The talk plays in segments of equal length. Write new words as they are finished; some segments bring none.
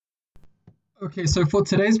Okay, so for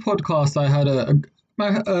today's podcast, I had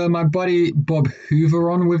my buddy Bob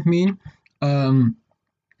Hoover on with me. Um,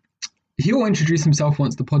 he'll introduce himself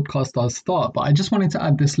once the podcast does start, but I just wanted to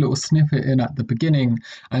add this little snippet in at the beginning,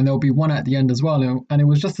 and there'll be one at the end as well. And it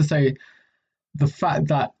was just to say the fact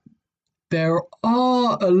that there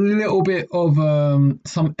are a little bit of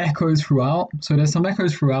some echoes throughout. So there's some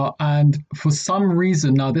echoes throughout, and for some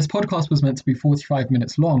reason, now this podcast was meant to be 45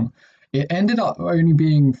 minutes long. It ended up only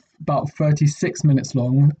being about 36 minutes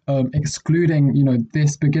long, excluding,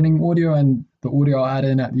 this beginning audio and the audio I add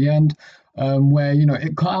in at the end, where,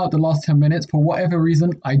 it cut out the last 10 minutes for whatever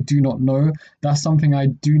reason. I do not know. That's something I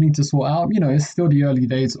do need to sort out. It's still the early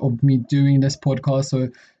days of me doing this podcast, so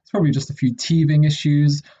it's probably just a few teething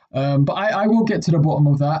issues. But I will get to the bottom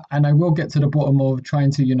of that, and I will get to the bottom of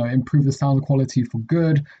trying to, improve the sound quality for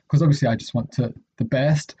good, because obviously I just want the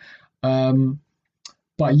best.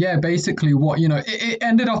 But yeah, basically it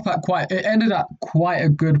ended at quite a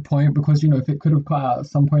good point, because, if it could have cut out at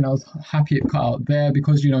some point, I was happy it cut out there,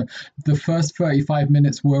 because, the first 35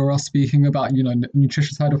 minutes were us speaking about, the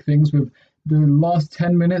nutrition side of things, with the last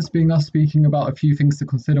 10 minutes being us speaking about a few things to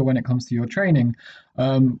consider when it comes to your training,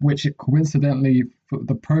 which coincidentally, for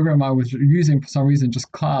the program I was using, for some reason,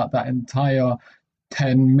 just cut out that entire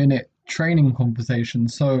 10-minute training conversation.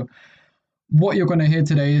 So what you're going to hear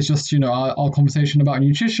today is just, our conversation about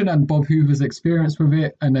nutrition and Bob Hoover's experience with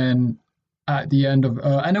it. And then at the end of,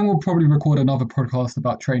 and then we'll probably record another podcast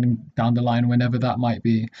about training down the line, whenever that might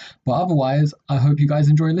be. But otherwise, I hope you guys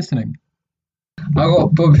enjoy listening. I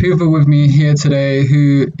got Bob Hoover with me here today,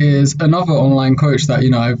 who is another online coach that,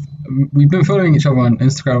 we've been following each other on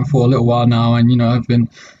Instagram for a little while now. And,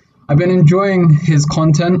 I've been enjoying his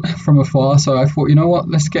content from afar, so I thought,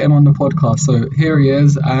 let's get him on the podcast. So here he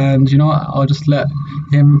is, and I'll just let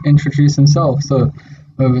him introduce himself. So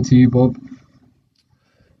over to you, Bob.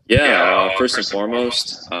 Yeah, first and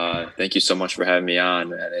foremost, thank you so much for having me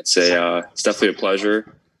on, and it's definitely a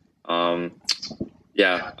pleasure.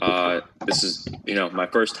 This is my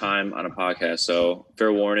first time on a podcast, so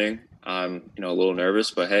fair warning, I'm a little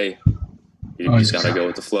nervous, but hey, you just gotta go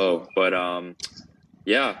with the flow. But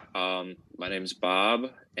my name is Bob,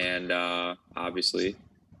 and obviously,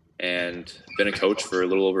 and been a coach for a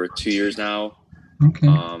little over 2 years now. Okay.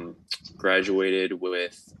 Graduated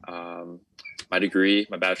with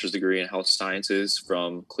my bachelor's degree in health sciences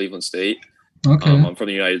from Cleveland State. Okay. I'm from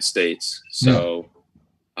the United States, so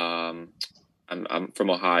I'm from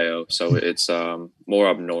Ohio, so it's more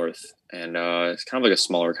up north, and it's kind of like a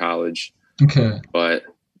smaller college. Okay. But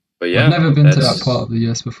yeah, I've never been to that part of the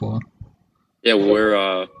US before. Yeah,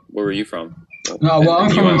 where were you from? No, well,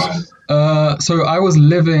 I'm from. So I've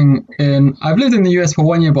lived in the US for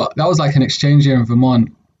 1 year, but that was like an exchange year in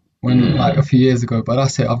Vermont, like a few years ago. But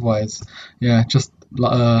that's it. Otherwise, yeah, just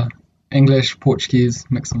English, Portuguese,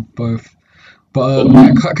 mix of both. But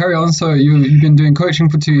carry on. So you've been doing coaching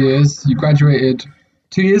for 2 years. You graduated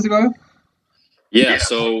 2 years ago. Yeah.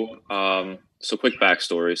 So quick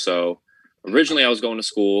backstory. So originally I was going to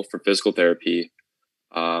school for physical therapy.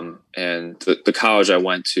 And the college I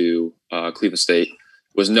went to, Cleveland State,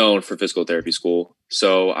 was known for physical therapy school.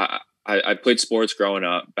 So I played sports growing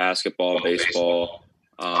up. Basketball, baseball,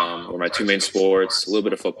 were my two main sports, a little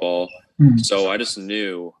bit of football. So I just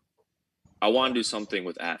knew I wanted to do something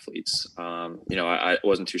with athletes. I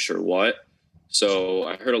wasn't too sure what. So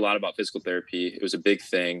I heard a lot about physical therapy. It was a big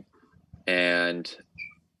thing. And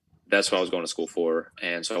that's what I was going to school for.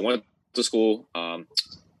 And so I went to school for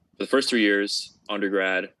the first 3 years,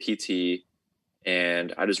 undergrad, PT,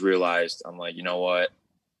 and I just realized, I'm like, you know what?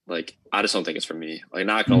 Like, I just don't think it's for me. Like,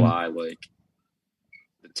 not gonna lie, like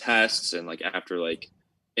the tests and like after like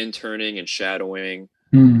interning and shadowing,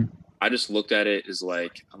 I just looked at it as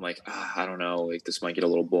like, I'm like, I don't know, like this might get a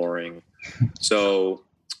little boring. So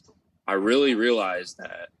I really realized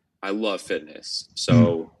that I love fitness.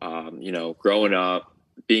 So, growing up,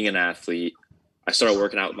 being an athlete, I started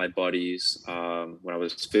working out with my buddies when I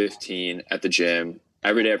was 15 at the gym.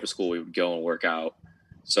 Every day after school, we would go and work out.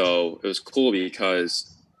 So it was cool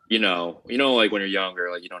because, like when you're younger,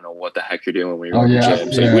 like you don't know what the heck you're doing when you're in the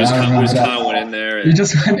gym. So we just kind of went in there. And, you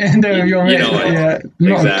just went in there,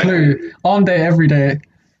 not a clue. On day, every day.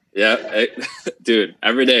 Yeah, dude,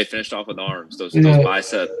 every day I finished off with arms, those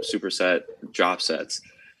bicep superset drop sets.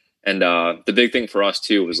 And the big thing for us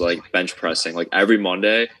too was like bench pressing. Like every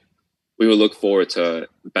Monday, we would look forward to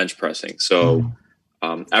bench pressing. So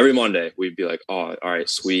every Monday we'd be like, oh, all right,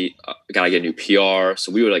 sweet. Got to get a new PR.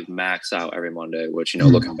 So we would like max out every Monday, which,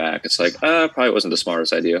 looking back, it's like, probably wasn't the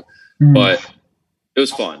smartest idea, but it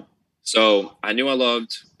was fun. So I knew I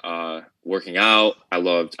loved working out. I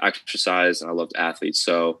loved exercise and I loved athletes.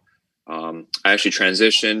 So I actually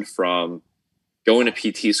transitioned from going to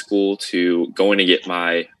PT school to going to get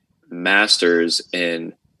my master's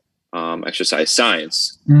in exercise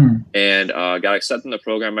science, and got accepted in the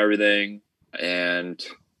program, everything, and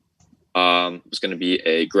was going to be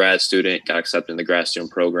a grad student, got accepted in the grad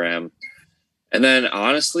student program. And then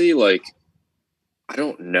honestly, like, I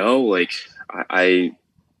don't know, like I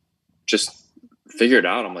just figured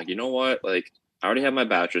out, I'm like, you know what? Like, I already have my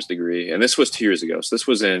bachelor's degree, and this was 2 years ago. So this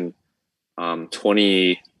was in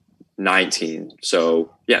 2019.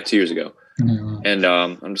 So yeah, 2 years ago. And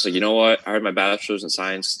I'm just like, you know what? I have my bachelor's in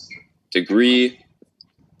science degree.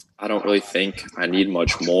 I don't really think I need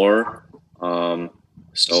much more.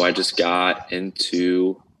 So I just got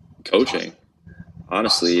into coaching,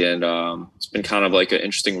 honestly. And it's been kind of like an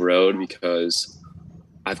interesting road because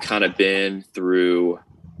I've kind of been through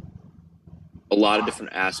a lot of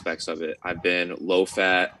different aspects of it. I've been low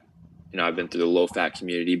fat, I've been through the low fat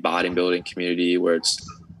community, bodybuilding community, where it's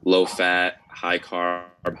low fat, high carb,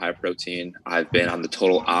 high protein. I've been on the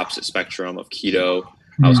total opposite spectrum of keto.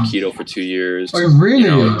 I was keto for 2 years. Oh, really?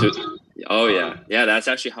 Oh yeah. Yeah. That's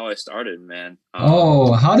actually how I started, man.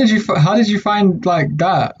 How did you find like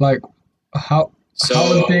that? Like how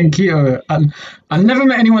was being keto? I never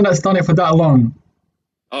met anyone that's done it for that long.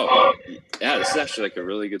 Oh yeah. This is actually like a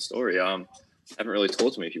really good story. I haven't really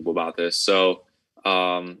told too many people about this. So,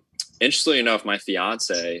 interestingly enough, my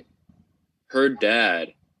fiance, her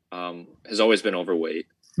dad, has always been overweight,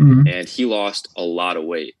 and he lost a lot of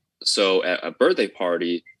weight. So at a birthday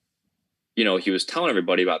party, he was telling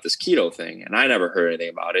everybody about this keto thing, and I never heard anything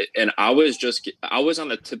about it. And I was on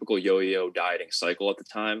the typical yo-yo dieting cycle at the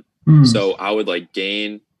time. So I would like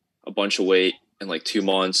gain a bunch of weight in like 2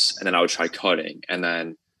 months, and then I would try cutting, and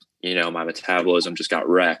then, my metabolism just got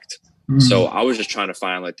wrecked. So I was just trying to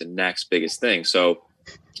find like the next biggest thing. So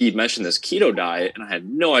he mentioned this keto diet, and I had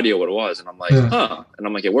no idea what it was. And I'm like, huh. And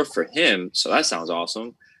I'm like, it worked for him, so that sounds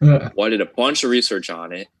awesome. Well, I did a bunch of research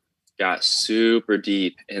on it, got super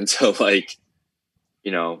deep into like,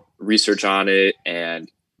 research on it.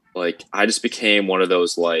 And like, I just became one of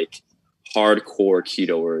those like hardcore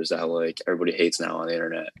ketoers that like everybody hates now on the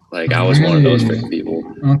internet. Like, I was one of those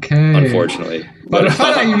people. Okay. Unfortunately. But the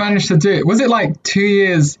fact that you managed to do it, was it like 2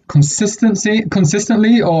 years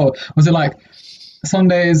consistently, or was it like some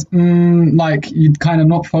days, like you'd kind of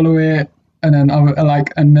not follow it, and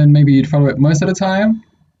then maybe you'd follow it most of the time?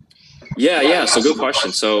 Yeah. So good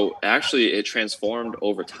question. So actually it transformed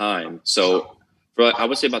over time. So I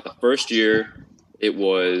would say about the first year, it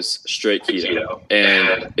was straight keto.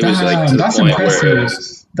 And it was like to the point impressive. Where it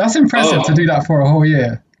was, that's impressive to do that for a whole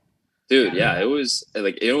year. Dude, yeah, it was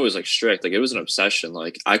like strict. Like, it was an obsession.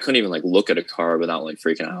 Like, I couldn't even like look at a carb without like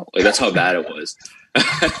freaking out. Like, that's how bad it was.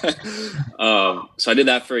 So I did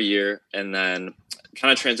that for a year, and then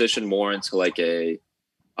kind of transitioned more into like I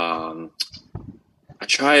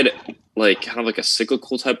tried like kind of like a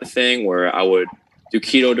cyclical type of thing where I would do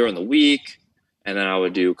keto during the week, and then I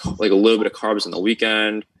would do like a little bit of carbs on the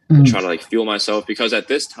weekend and try to like fuel myself. Because at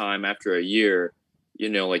this time, after a year,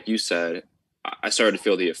 like you said, I started to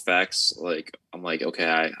feel the effects. Like, I'm like,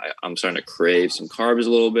 okay, I'm starting to crave some carbs a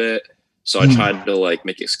little bit. So I tried to like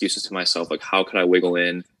make excuses to myself. Like, how could I wiggle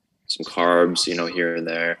in some carbs, here and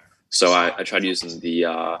there? So I tried using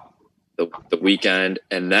the weekend.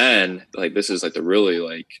 And then like, this is like the really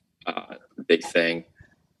like big thing.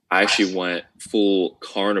 I actually went full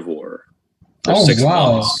carnivore for 6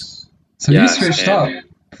 months. So you switched up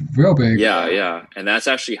real big. Yeah. And that's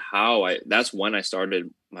actually that's when I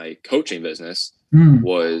started my coaching business,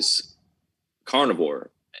 was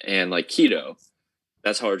carnivore and like keto.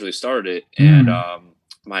 That's how I really started it. And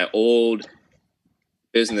my old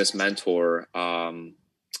business mentor,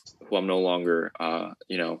 who I'm no longer,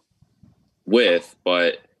 with,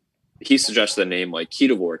 but he suggested the name like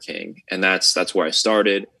Ketovore King, and that's where I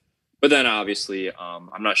started. But then obviously,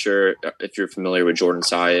 I'm not sure if you're familiar with Jordan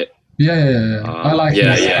Syatt. Yeah. I like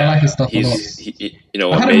his stuff a lot. He's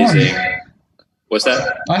amazing. What's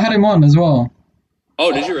that? I had him on as well.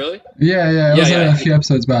 Oh, did you really? Yeah. It was a few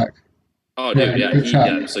episodes back. Oh, dude,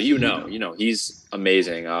 yeah. So he's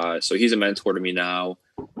amazing. So he's a mentor to me now,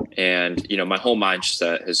 and my whole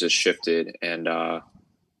mindset has just shifted, and I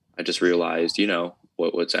just realized,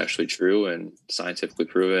 what's actually true and scientifically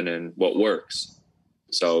proven, and what works.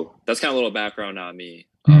 So that's kind of a little background on me.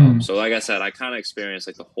 So like I said, I kind of experienced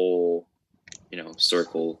like the whole,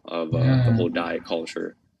 circle of the whole diet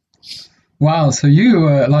culture. Wow, so you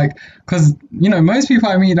like, because most people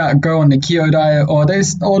I meet that go on the keto diet, or they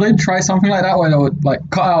try something like that where they'll like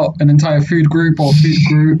cut out an entire food group or food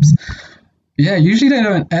groups. Yeah, usually they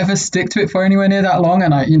don't ever stick to it for anywhere near that long.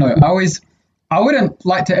 And I I wouldn't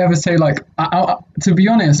like to ever say like, to be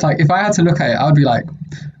honest, like if I had to look at it, I would be like,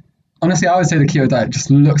 honestly, I would say the keto diet just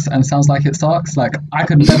looks and sounds like it sucks. Like I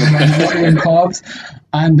could never have a million carbs,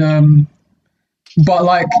 and but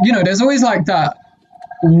like there's always like that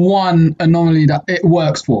one anomaly that it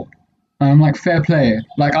works for. And I'm like, fair play.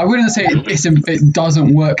 Like I wouldn't say it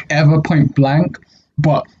doesn't work ever point blank,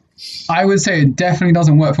 but I would say it definitely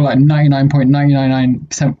doesn't work for like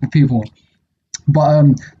 99.999% of people. But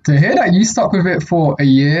to hear that you stuck with it for a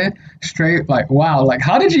year straight, like wow, like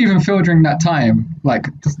how did you even feel during that time? Like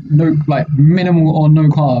just no, like minimal or no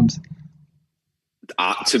carbs.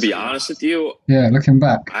 To be honest with you, Yeah, looking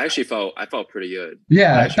back, I felt pretty good.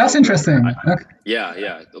 Yeah, that's interesting. Okay.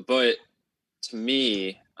 Yeah, but to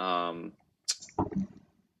me,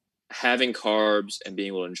 having carbs and being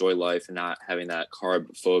able to enjoy life and not having that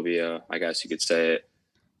carb phobia, I guess you could say it,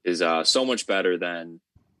 is so much better than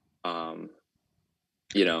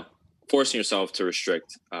forcing yourself to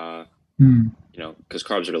restrict, because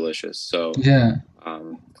carbs are delicious. So, yeah.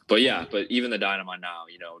 But even the diet I'm on now,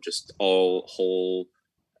 just all whole,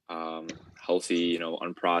 healthy,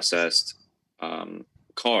 unprocessed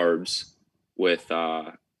carbs with,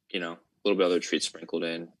 a little bit of other treats sprinkled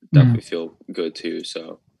in, definitely feel good too.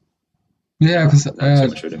 So, yeah, because not too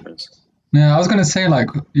much of a difference. Yeah, I was gonna say like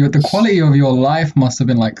the quality of your life must have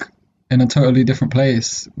been like in a totally different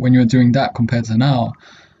place when you were doing that compared to now.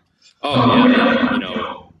 Oh yeah.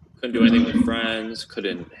 Couldn't do anything with friends,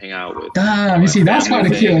 couldn't hang out with Damn, you see, that's why the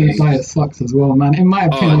keto things. diet sucks as well, man. In my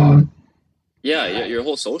opinion. Yeah, your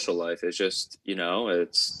whole social life is just,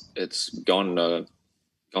 it's going to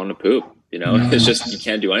poop. It's just you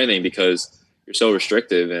can't do anything because you're so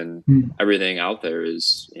restrictive, and everything out there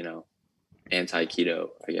is, anti-keto,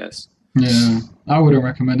 I guess. Yeah, I wouldn't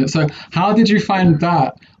recommend it. So how did you find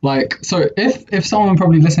that? Like, so if someone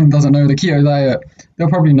probably listening doesn't know the keto diet, they'll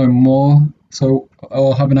probably know more. So,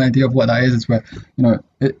 or have an idea of what that is. It's where,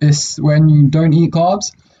 it's when you don't eat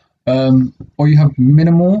carbs, or you have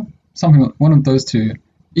minimal, one of those two.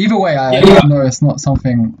 Either way, I know it's not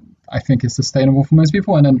something I think is sustainable for most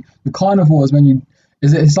people. And then the carnivore is when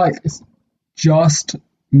it's just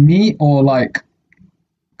meat, or like,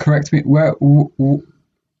 correct me, what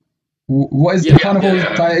is the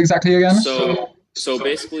carnivore diet exactly again? So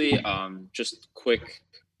basically, just quick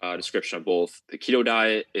description of both. The keto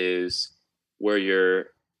diet is where you're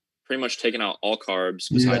pretty much taking out all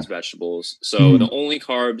carbs besides vegetables. So the only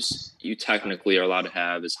carbs you technically are allowed to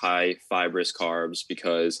have is high fibrous carbs,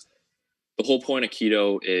 because the whole point of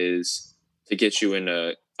keto is to get you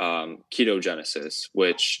into ketogenesis,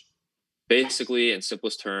 which basically in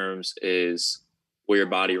simplest terms is where your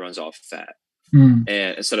body runs off fat and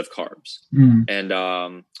instead of carbs.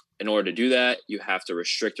 And in order to do that, you have to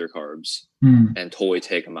restrict your carbs and totally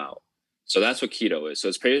take them out. So that's what keto is. So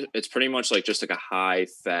it's pretty much like just like a high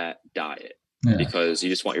fat diet, because you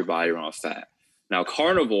just want your body to run off fat. Now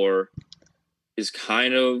carnivore is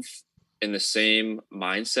kind of in the same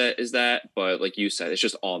mindset as that, but like you said, it's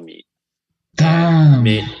just all meat. Damn.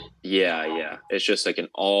 Yeah. It's just like an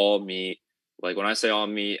all meat. Like when I say all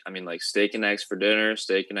meat, I mean like steak and eggs for dinner,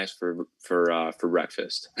 steak and eggs for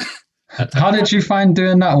breakfast. How did you find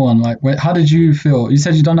doing that one? Like, how did you feel? You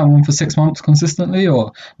said you'd done that one for 6 months consistently,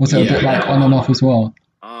 or was it a bit like on and off as well?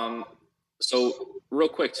 So real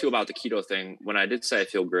quick too about the keto thing. When I did say I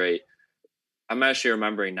feel great, I'm actually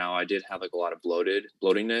remembering now I did have like a lot of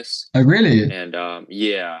bloatingness. Oh, really? And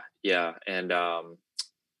yeah. And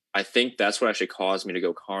I think that's what actually caused me to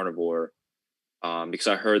go carnivore, because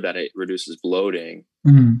I heard that it reduces bloating,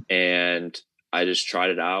 and I just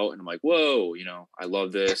tried it out, and I'm like, whoa, I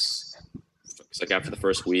love this. It's like after the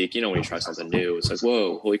first week, when you try something new, it's like,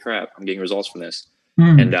 whoa, holy crap, I'm getting results from this.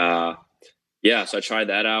 And so I tried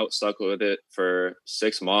that out, stuck with it for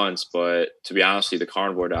 6 months. But to be honest with you, the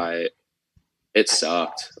carnivore diet, it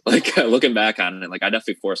sucked. Like looking back on it, like I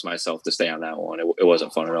definitely forced myself to stay on that one. It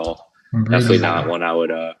wasn't fun at all. Really? Definitely not one I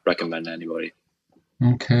would recommend to anybody.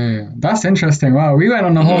 Okay, that's interesting. Wow, we went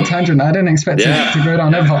on a whole tangent. I didn't expect to go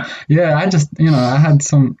down there, but I just, I had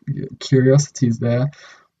some curiosities there.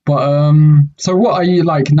 But so what are you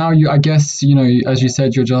like now? I guess, as you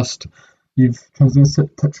said, you've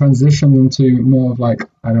transitioned into more of like,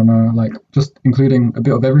 I don't know, like just including a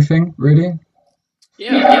bit of everything, really.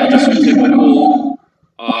 Yeah, just a typical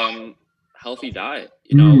healthy diet.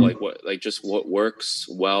 Just what works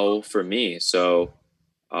well for me. So.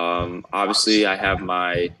 Obviously I have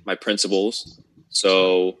my principles.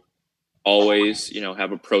 So always,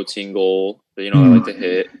 have a protein goal that, I like to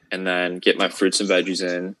hit, and then get my fruits and veggies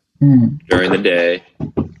in during the day.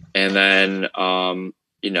 And then,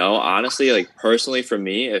 honestly, like personally for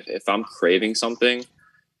me, if I'm craving something,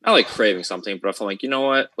 not like craving something, but if I'm like, you know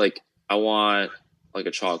what, like I want like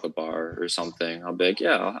a chocolate bar or something, I'll be like,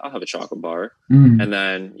 yeah, I'll have a chocolate bar. And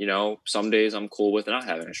then, some days I'm cool with not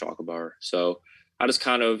having a chocolate bar. So I just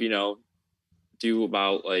kind of, do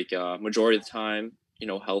about like majority of the time,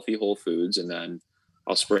 healthy whole foods, and then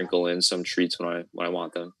I'll sprinkle in some treats when I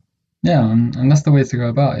want them. Yeah, and that's the way to go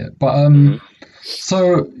about it. But Hmm.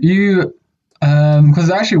 so you, because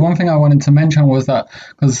actually one thing I wanted to mention was that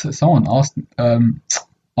because someone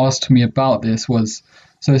asked me about this was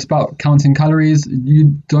so it's about counting calories.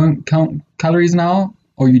 You don't count calories now,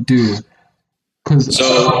 or you do? Because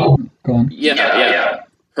So go on. yeah.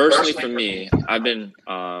 Personally, for me, I've been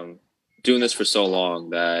doing this for so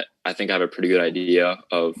long that I think I have a pretty good idea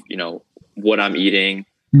of what I'm eating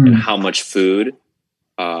and Mm, how much food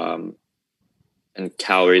um, and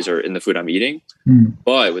calories are in the food I'm eating. mm,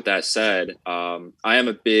 But with that said, I am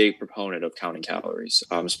a big proponent of counting calories,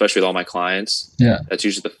 especially with all my clients. yeah. That's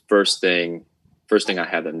usually the first thing I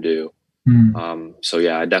have them do. Mm, So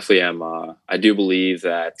yeah, I definitely am. I do believe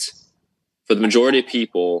that for the majority of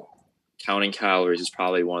people, counting calories is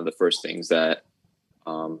probably one of the first things that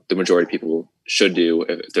the majority of people should do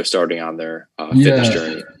if they're starting on their fitness yeah.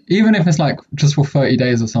 journey. Even if it's like just for 30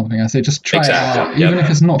 days or something, I say just try it out. Exactly. Even Yep.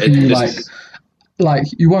 if it's not for you, This is like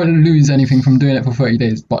you won't lose anything from doing it for 30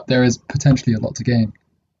 days, but there is potentially a lot to gain.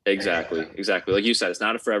 exactly like you said. It's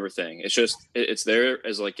not a forever thing. It's just it's there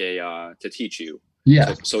as like a to teach you.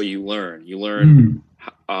 Yeah. So you learn. You learn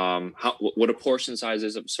Mm, what a portion size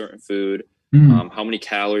is of a certain food, mm, how many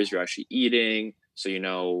calories you're actually eating, so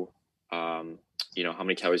how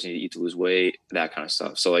many calories you need to eat to lose weight, that kind of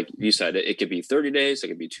stuff. So like you said, it could be 30 days, it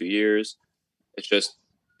could be 2 years. It's just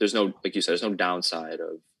there's no, like you said, there's no downside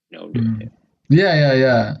of doing mm. it. Yeah, yeah,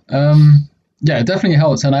 yeah. Yeah, it definitely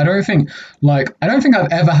helps. And I don't think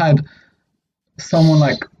I've ever had someone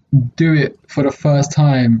like do it for the first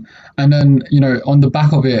time and then, on the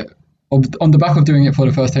back of it, on the back of doing it for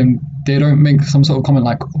the first time, they don't make some sort of comment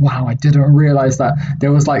like, wow, I didn't realize that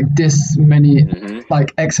there was like this many, Hmm.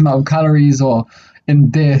 like X amount of calories or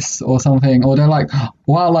in this or something. Or they're like,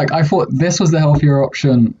 wow, like I thought this was the healthier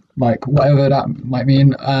option, like whatever that might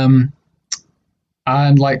mean.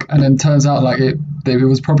 And then turns out like it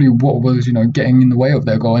was probably what was getting in the way of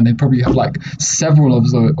their goal, and they probably have like several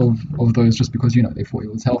of those just because they thought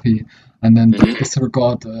it was healthy, and then Hmm.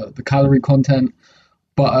 disregard the calorie content.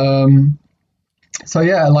 But so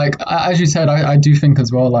yeah, like as you said, I do think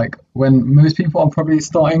as well, like when most people are probably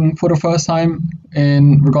starting for the first time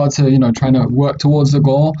in regard to trying to work towards the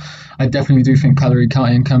goal, I definitely do think calorie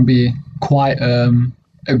counting can be quite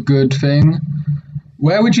a good thing.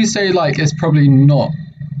 Where would you say like it's probably not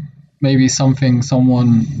maybe something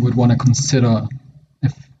someone would want to consider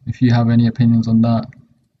if if you have any opinions on that?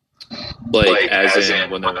 Like as in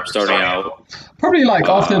when they're starting out. Probably like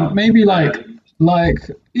after maybe Yeah. like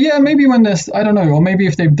yeah, maybe when this I don't know, or maybe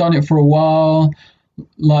if they've done it for a while,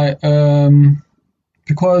 like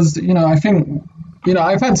because I think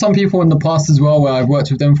I've had some people in the past as well where I've worked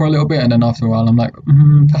with them for a little bit, and then after a while I'm like,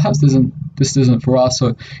 perhaps this isn't for us,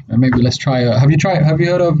 so maybe let's try it. Have you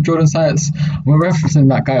heard of Jordan Science? We're referencing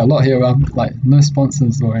that guy a lot here. Like no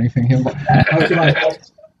sponsors or anything here, but like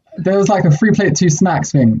there was like a free plate two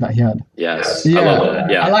snacks thing that he had. Yes, I love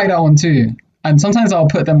that. Yeah, I Yeah. like that one too. And sometimes I'll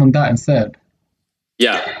put them on that instead.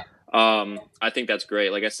 Yeah. I think that's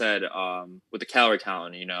great. Like I said, with the calorie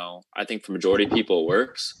count, I think for majority of people it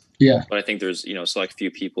works, Yeah. but I think there's, select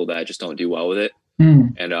few people that just don't do well with it.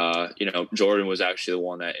 Mm. And, Jordan was actually the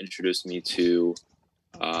one that introduced me to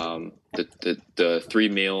the 3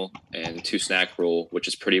 meal and 2 snack rule, which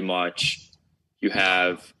is pretty much you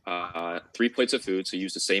have 3 plates of food. So you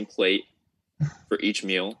use the same plate for each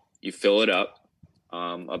meal. You fill it up,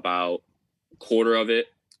 about a quarter of it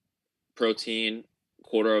protein,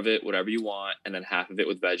 quarter of it whatever you want, and then half of it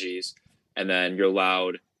with veggies. And then you're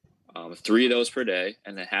allowed 3 of those per day,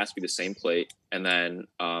 and it has to be the same plate. And then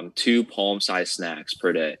 2 palm-sized snacks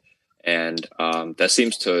per day. And that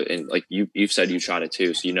seems to, and like you've said you tried it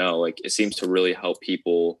too, so like it seems to really help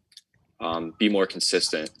people be more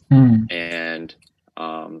consistent Mm. and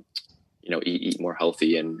eat more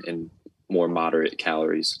healthy and more moderate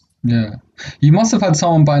calories. Yeah. You must have had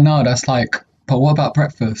someone by now that's like, but what about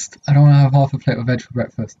breakfast? I don't want to have half a plate of veg for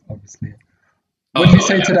breakfast, obviously. What do you Oh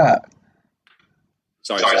say yeah. to that?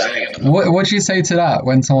 Sorry, say that again. What do you say to that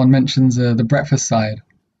when someone mentions the breakfast side?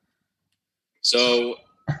 So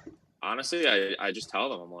honestly, I just tell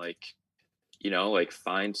them, I'm like, like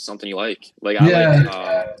find something you like. Like I like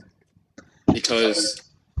Yeah. because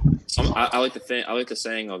I like the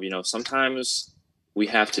saying of, sometimes we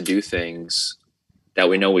have to do things that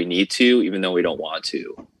we know we need to, even though we don't want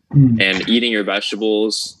to. And eating your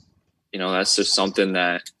vegetables, that's just something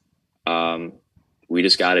that we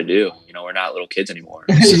just got to do. We're not little kids anymore.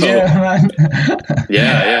 So,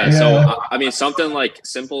 yeah. So I mean, something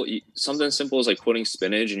simple is like putting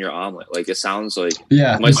spinach in your omelet. Like it sounds like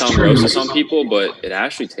it might sound gross to some people, but it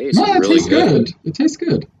actually tastes really good. It tastes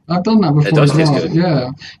good. I've done that before. It does taste good.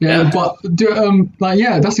 Yeah. But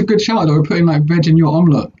that's a good shout though. Putting like veg in your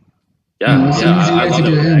omelet. Yeah, I love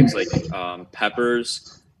it with eggs, like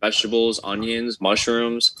peppers, vegetables, onions,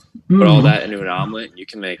 mushrooms. Put all that into an omelet, and you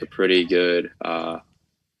can make a pretty good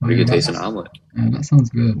tasting omelet. Yeah, that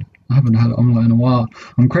sounds good. I haven't had an omelet in a while.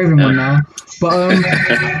 I'm craving one now. But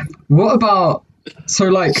what about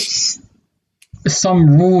some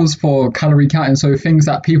rules for calorie counting? So things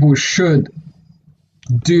that people should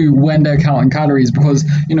do when they're counting calories, because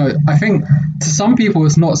I think to some people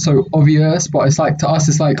it's not so obvious, but it's like to us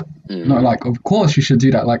it's like no, like of course you should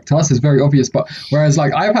do that. Like to us it's very obvious, but whereas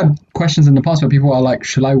like I've had questions in the past where people are like,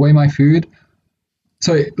 should I weigh my food?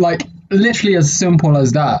 So like literally as simple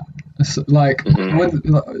as that. Like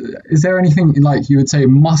is there anything like you would say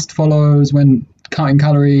must follows when counting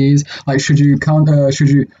calories? Like should you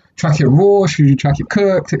track it raw, should you track it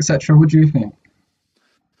cooked, etc.? What do you think?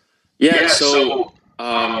 So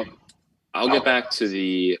I'll get back to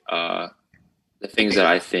the things that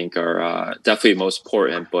I think are definitely most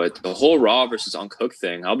important, but the whole raw versus uncooked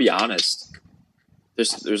thing, I'll be honest,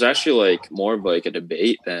 there's actually like more of like a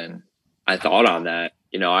debate than I thought on that.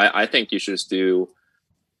 I think you should just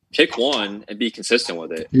pick one and be consistent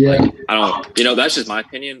with it. Yeah. Like, I don't, that's just my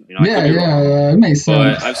opinion. It makes sense.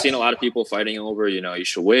 But I've seen a lot of people fighting over, you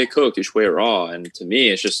should weigh it cooked, you should weigh it raw. And to me,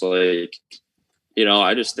 it's just like,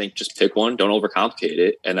 I just think just pick one, don't overcomplicate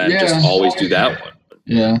it, and then just always do that one.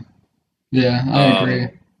 Yeah, I agree.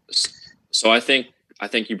 So I think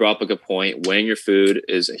you brought up a good point. Weighing your food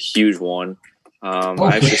is a huge one.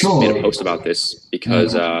 I actually made a post about this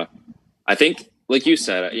because I think, like you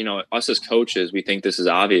said, us as coaches, we think this is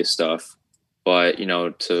obvious stuff, but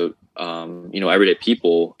to everyday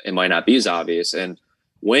people, it might not be as obvious. And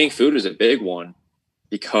weighing food is a big one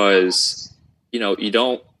because you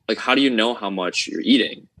don't. Like, how do you know how much you're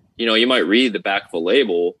eating? You might read the back of a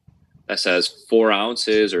label that says 4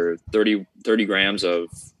 ounces or 30 grams of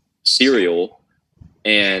cereal.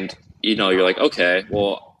 And, you're like, okay,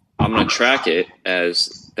 well, I'm going to track it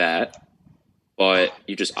as that. But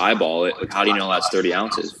you just eyeball it. Like, how do you know that's 30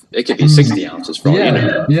 ounces? It could be 60 ounces for all you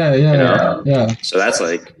know. Yeah. So that's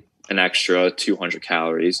like an extra 200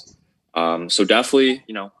 calories. So definitely,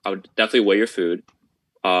 I would definitely weigh your food.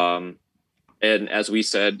 And as we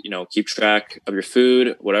said, keep track of your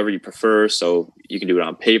food, whatever you prefer. So you can do it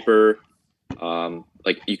on paper.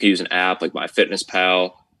 Like you can use an app like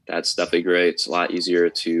MyFitnessPal. That's definitely great. It's a lot easier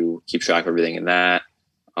to keep track of everything in that.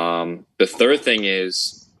 The third thing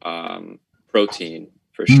is protein,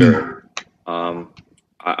 for sure.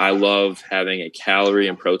 I love having a calorie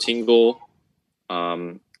and protein goal.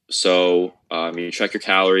 So you track your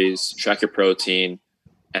calories, track your protein,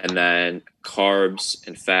 and then carbs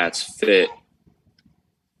and fats fit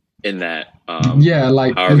in that. Like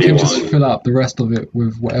you can just fill out the rest of it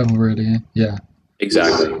with whatever, really. Yeah.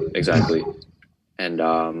 Exactly. And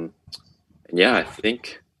I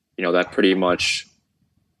think that pretty much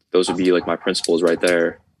those would be like my principles right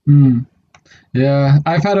there. Yeah,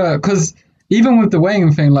 I've had because even with the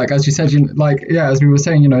weighing thing, like as you said, as we were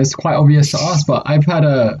saying, it's quite obvious to us, but I've had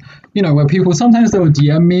where people sometimes they'll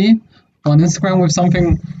DM me on Instagram with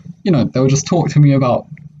something, they'll just talk to me about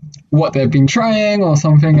what they've been trying or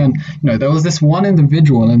something. And, there was this one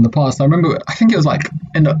individual in the past. I remember, I think it was like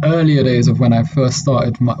in the earlier days of when I first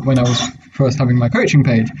started, when I was first having my coaching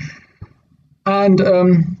page. And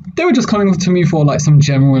they were just coming to me for like some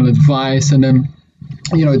general advice and then,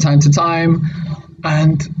 time to time.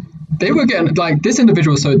 And they were getting like this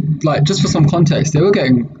individual. So like, just for some context, they were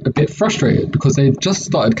getting a bit frustrated because they just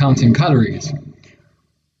started counting calories.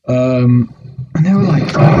 And they were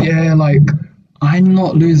like, I'm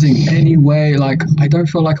not losing any weight. Like, I don't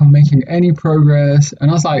feel like I'm making any progress. And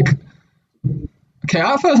I was like, okay,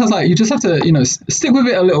 at first I was like, you just have to, stick with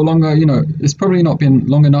it a little longer. It's probably not been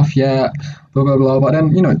long enough yet, blah, blah, blah. But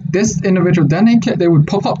then, this individual, then they would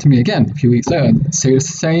pop up to me again a few weeks later and say the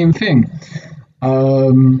same thing.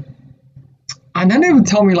 And then they would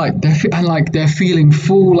tell me they're feeling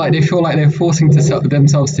full, like they feel like they're forcing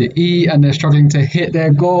themselves to eat and they're struggling to hit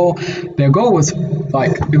their goal. Their goal was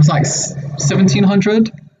like, it was like 1,700.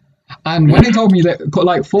 And when they told me that,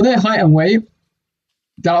 like for their height and weight,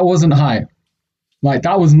 that wasn't high. Like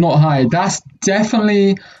that was not high. That's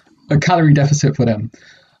definitely a calorie deficit for them.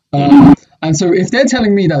 And so if they're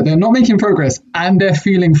telling me that they're not making progress and they're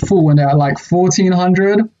feeling full and they're at like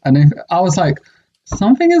 1400, and if I was like,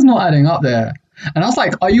 something is not adding up there. And I was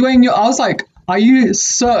like, are you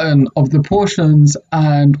certain of the portions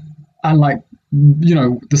and like,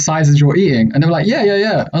 the sizes you're eating? And they were like,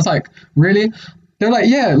 yeah. I was like, really? They're like,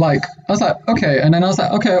 yeah, like, I was like, okay. And then I was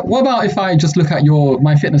like, okay, what about if I just look at your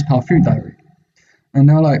MyFitnessPal food diary? And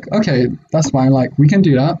they're like, okay, that's fine. Like, we can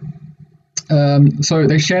do that. So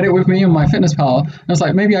they shared it with me on MyFitnessPal. And I was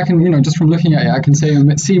like, maybe I can, just from looking at it, I can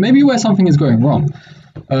see maybe where something is going wrong.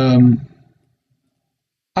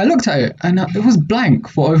 I looked at it and it was blank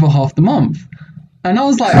for over half the month. And I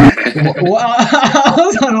was like, what? I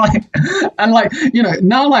was like,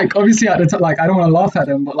 now, like, obviously at the time, like, I don't want to laugh at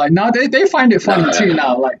them, but like now they find it funny too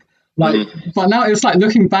now. Like, but now it's like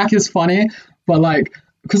looking back is funny, but like,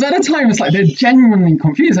 because at the time it's like they're genuinely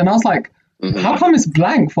confused. And I was like, how come it's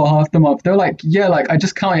blank for half the month? They're like, yeah, like I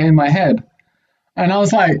just count it in my head. And I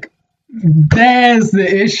was like, there's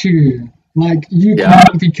the issue. Like, you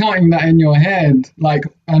can't be counting that in your head. Like,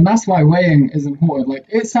 and that's why weighing is important. Like,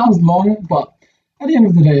 it sounds long, but at the end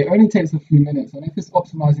of the day, it only takes a few minutes. And if it's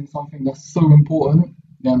optimizing something that's so important,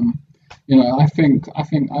 then, I think I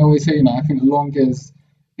always say, I think long is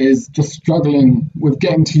just struggling with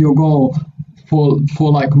getting to your goal for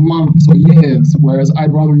like months or years. Whereas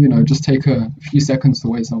I'd rather, just take a few seconds to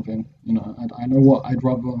weigh something. I know what I'd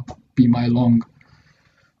rather be my long.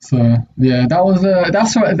 So yeah,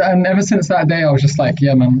 that's what, and ever since that day, I was just like,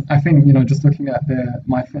 yeah, man, I think, just looking at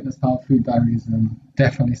MyFitnessPal food diaries,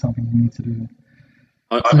 definitely something you need to do.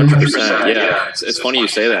 100%. Yeah, it's funny you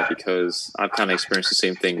say that because I've kind of experienced the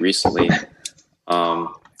same thing recently.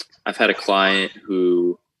 I've had a client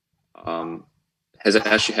who has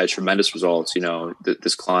actually had tremendous results.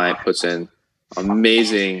 This client puts in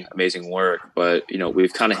amazing work, but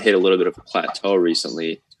we've kind of hit a little bit of a plateau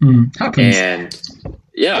recently. Happens. And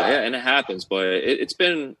and it happens, but it's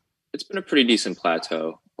been a pretty decent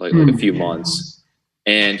plateau, like a few months.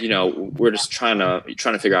 And we're just trying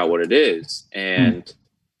to figure out what it is. And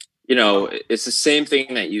it's the same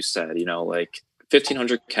thing that you said, like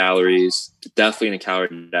 1,500 calories, definitely in a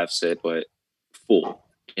calorie deficit, but full.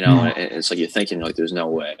 And it's like you're thinking like there's no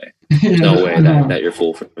way that you're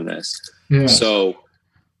full from this. So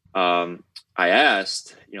I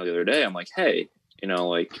asked the other day, I'm like, hey,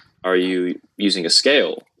 like, are you using a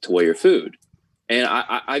scale to weigh your food? And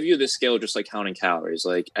I view this scale just like counting calories.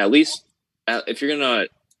 Like, at least if you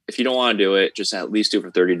don't want to do it, just at least do it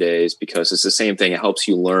for 30 days, because it's the same thing. It helps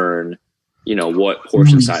you learn, what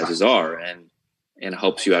portion sizes are, and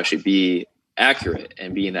helps you actually be accurate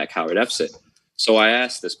and be in that calorie deficit. So I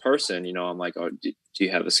asked this person, I'm like, oh, do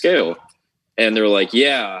you have a scale? And they're like,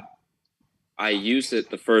 yeah, I used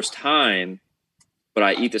it the first time, but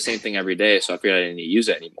I eat the same thing every day, so I figured I didn't need to use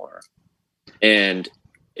it anymore. And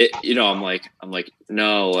I'm like,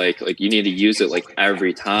 no, like you need to use it like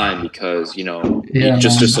every time, because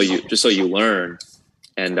just so you learn.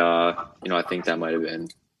 And I think that might have been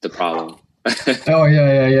the problem. Oh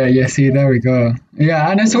yeah. See, there we go. Yeah,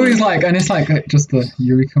 and it's always like, just a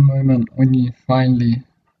eureka moment when you finally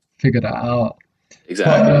figure that out.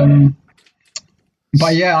 Exactly.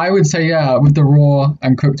 But yeah, I would say, with the raw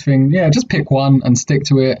and cooked thing, just pick one and stick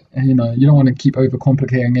to it. You don't want to keep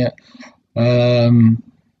overcomplicating it.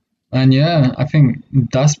 And yeah, I think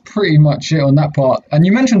that's pretty much it on that part. And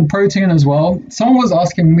you mentioned protein as well. Someone was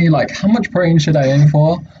asking me, like, how much protein should I aim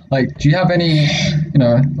for? Like, do you have any,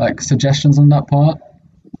 like, suggestions on that part?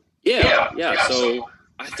 Yeah. So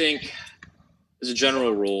I think, as a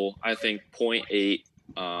general rule, I think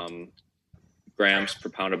 0.8 grams per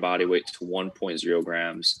pound of body weight to 1.0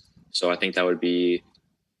 grams. So I think that would be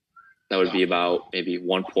about maybe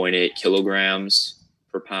 1.8 kilograms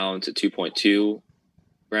per pound to 2.2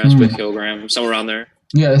 grams per kilogram, somewhere around there.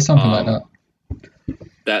 Yeah, something like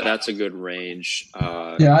that. That's a good range.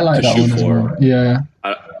 I like that one as well. Yeah.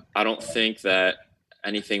 I don't think that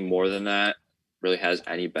anything more than that really has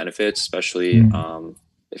any benefits, especially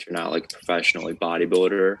if you're not like a professional like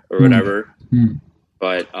bodybuilder or whatever.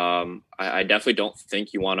 But I definitely don't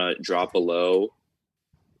think you want to drop below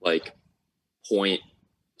like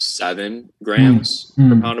 0.7 grams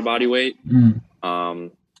per pound of body weight.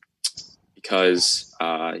 Because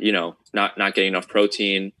not getting enough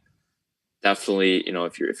protein, definitely,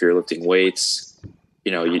 if you're lifting weights,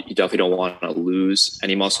 you definitely don't want to lose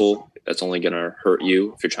any muscle. That's only going to hurt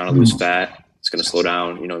you. If you're trying to lose fat, it's going to slow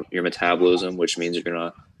down, your metabolism, which means you're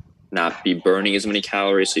going to not be burning as many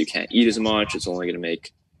calories, so you can't eat as much. It's only going to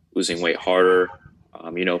make losing weight harder.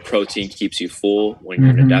 Protein keeps you full when you're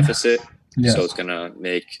in a deficit. Yes. So it's going to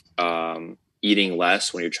make eating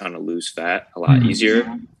less when you're trying to lose fat a lot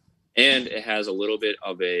easier. and it has a little bit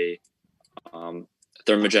of a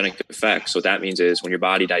thermogenic effect. So what that means is when your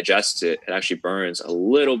body digests it, it actually burns a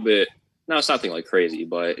little bit. Now it's nothing like crazy,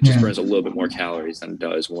 but it just burns a little bit more calories than it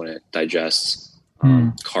does when it digests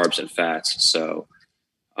carbs and fats. So,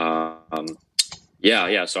 So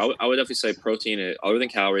I would definitely say protein, other than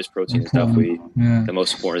calories, protein is definitely the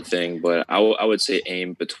most important thing. But I would say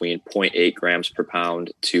aim between 0.8 grams per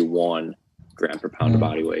pound to 1 gram per pound of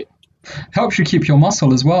body weight. Helps you keep your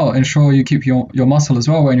muscle as well. Ensure you keep your muscle as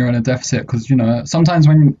well when you're in a deficit, because sometimes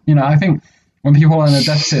when I think when people are in a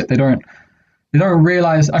deficit, they don't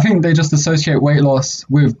realize. I think they just associate weight loss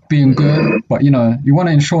with being good, but you want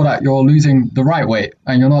to ensure that you're losing the right weight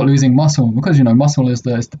and you're not losing muscle, because muscle is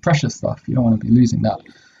the precious stuff. You don't want to be losing that.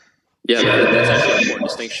 Yeah, that's actually an important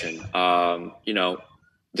distinction.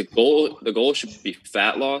 The goal should be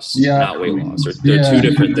fat loss, not weight loss. They're two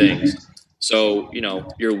different things. So,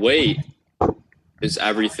 your weight is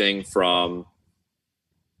everything from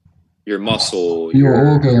your muscle, your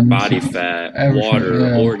organs, your body fat,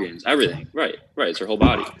 water, organs, everything. Right. It's your whole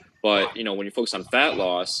body. But, when you focus on fat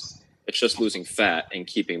loss, it's just losing fat and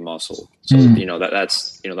keeping muscle. So,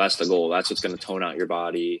 that's the goal. That's what's going to tone out your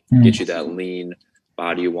body, get you that lean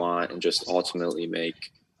body you want, and just ultimately make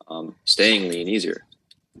staying lean easier.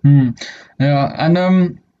 Yeah.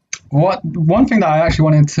 And, one thing that I actually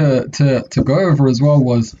wanted to go over as well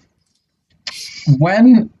was,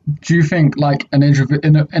 when do you think like an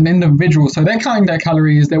individual, so they're counting their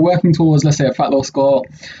calories, they're working towards, let's say, a fat loss goal,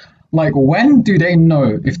 like when do they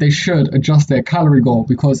know if they should adjust their calorie goal?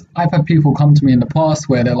 Because I've had people come to me in the past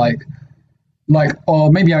where they're like, or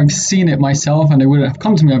maybe I've seen it myself and they wouldn't have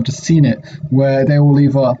come to me, I've just seen it, where they will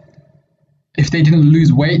either, if they didn't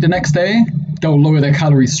lose weight the next day, they'll lower their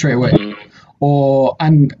calories straight away. Or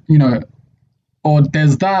there's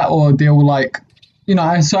that, or they'll like,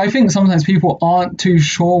 so I think sometimes people aren't too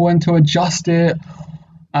sure when to adjust it.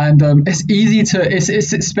 And it's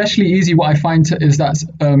especially easy, what I find is that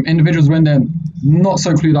individuals, when they're not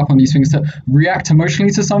so clued up on these things, to react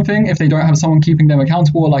emotionally to something if they don't have someone keeping them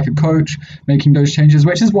accountable, like a coach making those changes,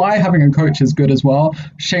 which is why having a coach is good as well.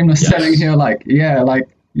 Shameless selling here,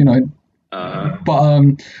 but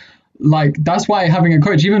that's why having a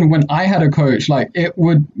coach, even when I had a coach, like it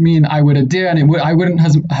would mean I would adhere, and I wouldn't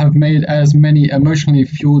have made as many emotionally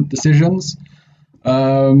fueled decisions.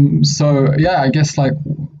 So yeah, I guess like,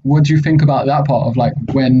 what do you think about that part of like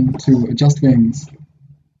when to adjust things?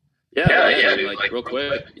 Like real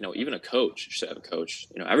quick, even a coach should have a coach.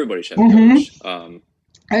 Everybody should have a coach.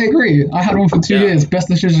 I agree. I had one for 2 years. Best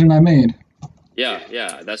decision I made.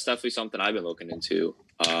 Yeah, that's definitely something I've been looking into.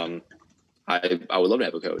 I would love to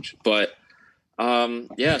have a coach, but so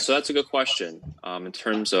that's a good question. In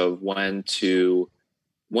terms of when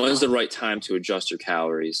is the right time to adjust your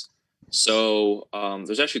calories? So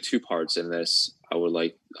there's actually two parts in this. I would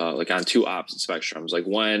like on two opposite spectrums, like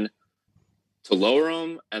when to lower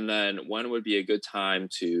them, and then when would be a good time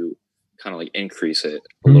to kind of like increase it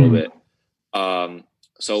a little bit.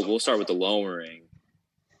 So we'll start with the lowering.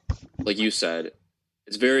 Like you said,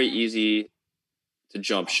 it's very easy to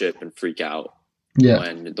jump ship and freak out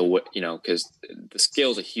when because the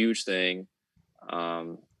scale is a huge thing,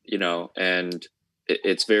 and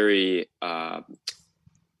it's very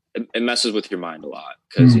it messes with your mind a lot,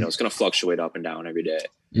 because it's going to fluctuate up and down every day.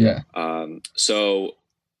 So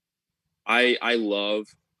I love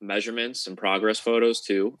measurements and progress photos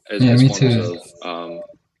too, as forms of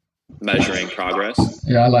measuring progress.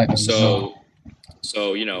 I like them. So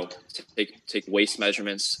take waist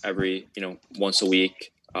measurements every once a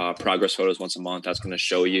week, progress photos once a month. That's going to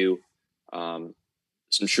show you some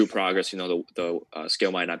true progress. The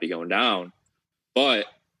scale might not be going down, but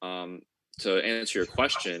to answer your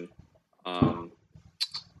question, to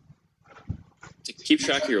keep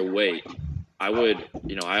track of your weight,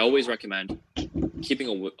 I always recommend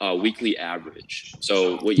keeping a weekly average.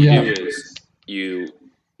 So what you do is you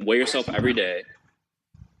weigh yourself every day,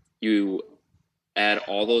 you add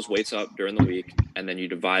all those weights up during the week, and then you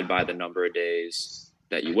divide by the number of days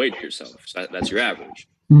that you weighed yourself. So that's your average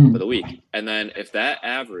for the week. And then if that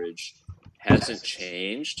average hasn't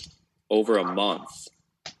changed over a month,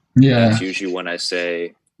 that's usually when I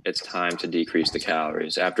say it's time to decrease the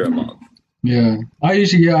calories, after a month. I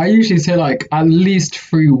usually say like at least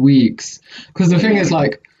 3 weeks, because the thing is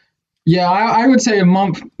like, I would say a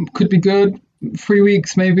month could be good, 3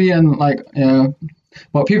 weeks maybe, and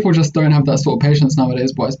but people just don't have that sort of patience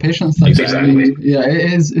nowadays. But it's patience that exactly.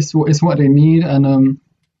 It's what they need. And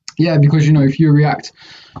because if you react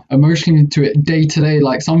emotionally to it day to day,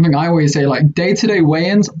 like something I always say, like day to day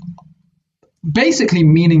weigh-ins, basically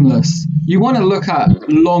meaningless. You want to look at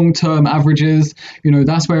long-term averages.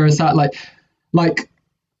 That's where it's at. Like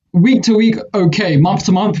week to week, okay. Month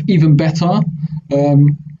to month, even better.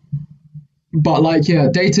 But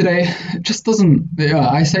day to day, it just doesn't. Yeah,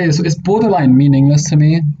 I say it's borderline meaningless to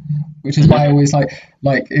me, which is why I always I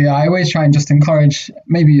always try and just encourage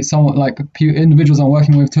maybe someone like individuals I'm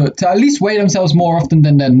working with to at least weigh themselves more often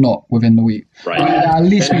than they're not within the week. Right. At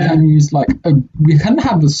least we can use we can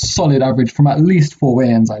have a solid average from at least 4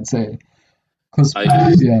 weigh-ins, I'd say. Because I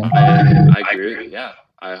agree. Yeah,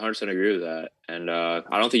 I 100% agree with that, and I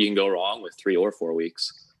don't think you can go wrong with 3 or 4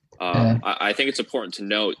 weeks. I think it's important to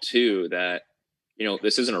note too that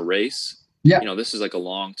this isn't a race. Yeah. This is like a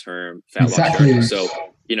long-term fat loss journey. So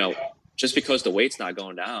just because the weight's not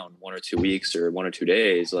going down 1 or 2 weeks or 1 or 2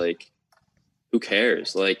 days, who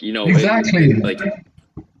cares? Exactly.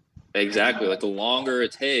 Exactly. Like the longer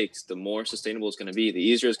it takes, the more sustainable it's going to be. The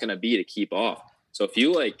easier it's going to be to keep off. So if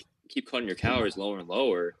you keep cutting your calories lower and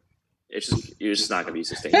lower, you're just not going to be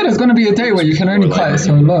sustainable. Yeah, there's going to be a day where you can only cut it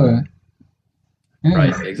so low. Yeah.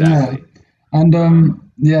 Right. Exactly. Yeah. And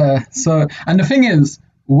So, and the thing is,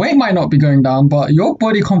 weight might not be going down, but your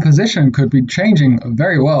body composition could be changing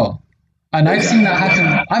very well. And I've seen that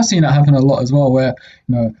happen. I've seen that happen a lot as well, where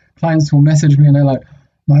clients will message me and they're like,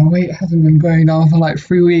 "My weight hasn't been going down for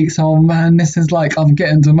 3 weeks. Oh man, this is I'm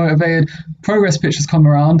getting demotivated." Progress pictures come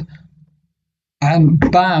around, and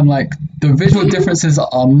bam, the visual differences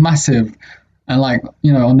are massive. And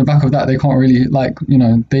on the back of that, they can't really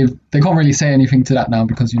they can't really say anything to that now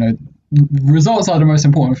because results are the most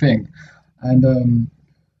important thing. And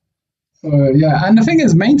and the thing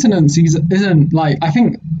is, maintenance isn't I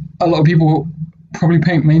think a lot of people probably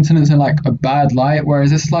paint maintenance in a bad light,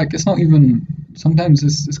 whereas it's not even. Sometimes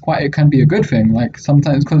it can be a good thing.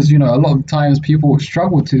 Sometimes because a lot of times people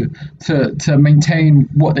struggle to maintain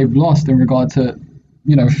what they've lost in regard to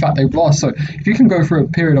fat they've lost. So if you can go through a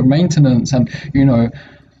period of maintenance and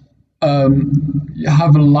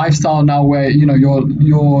have a lifestyle now where your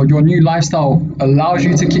new lifestyle allows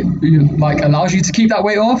you to keep that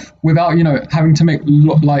weight off without having to make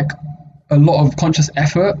a lot of conscious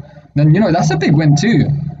effort, then that's a big win too.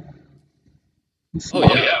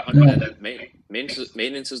 Oh yeah.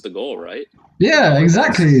 Maintenance is the goal, right? Yeah,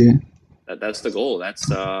 exactly. That's the goal. That's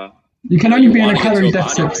you can only be in a calorie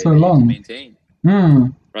deficit so long. Maintain.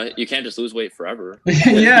 Right? You can't just lose weight forever.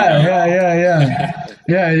 Yeah.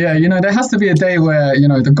 There has to be a day where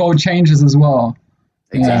the goal changes as well.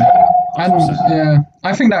 Exactly. And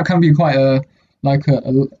I think that can be quite a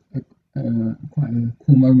cool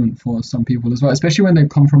moment for some people as well, especially when they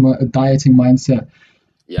come from a dieting mindset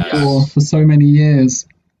for so many years.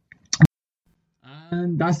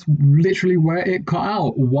 And that's literally where it cut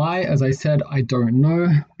out. Why, as I said, I don't know,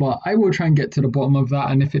 but I will try and get to the bottom of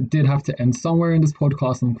that. And if it did have to end somewhere in this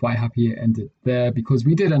podcast, I'm quite happy it ended there because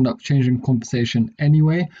we did end up changing conversation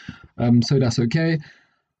anyway. So that's okay.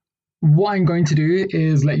 What I'm going to do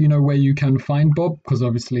is let you know where you can find Bob, because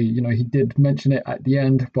obviously, he did mention it at the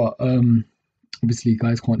end, but obviously you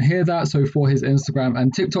guys can't hear that. So for his Instagram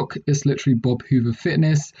and TikTok, it's literally Bob Hoover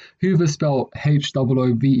Fitness. Hoover spelled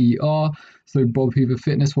HOOVER. So Bob Hoover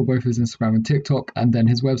Fitness for both his Instagram and TikTok. And then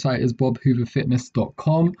his website is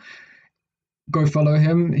bobhooverfitness.com. Go follow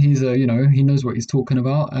him. He's he knows what he's talking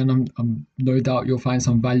about. And I'm no doubt you'll find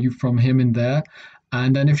some value from him in there.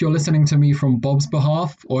 And then if you're listening to me from Bob's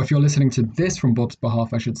behalf, or if you're listening to this from Bob's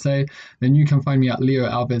behalf, I should say, then you can find me at Leo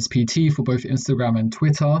Alves PT for both Instagram and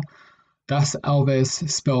Twitter. That's Alves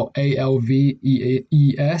spelled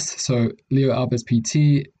ALVES. So Leo Alves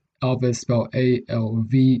PT, Alves spelled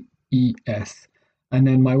ALVES. And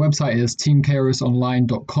then my website is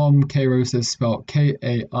teamkairosonline.com. Kairos is spelled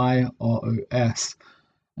KAIROS.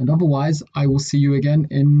 And otherwise, I will see you again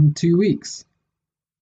in 2 weeks.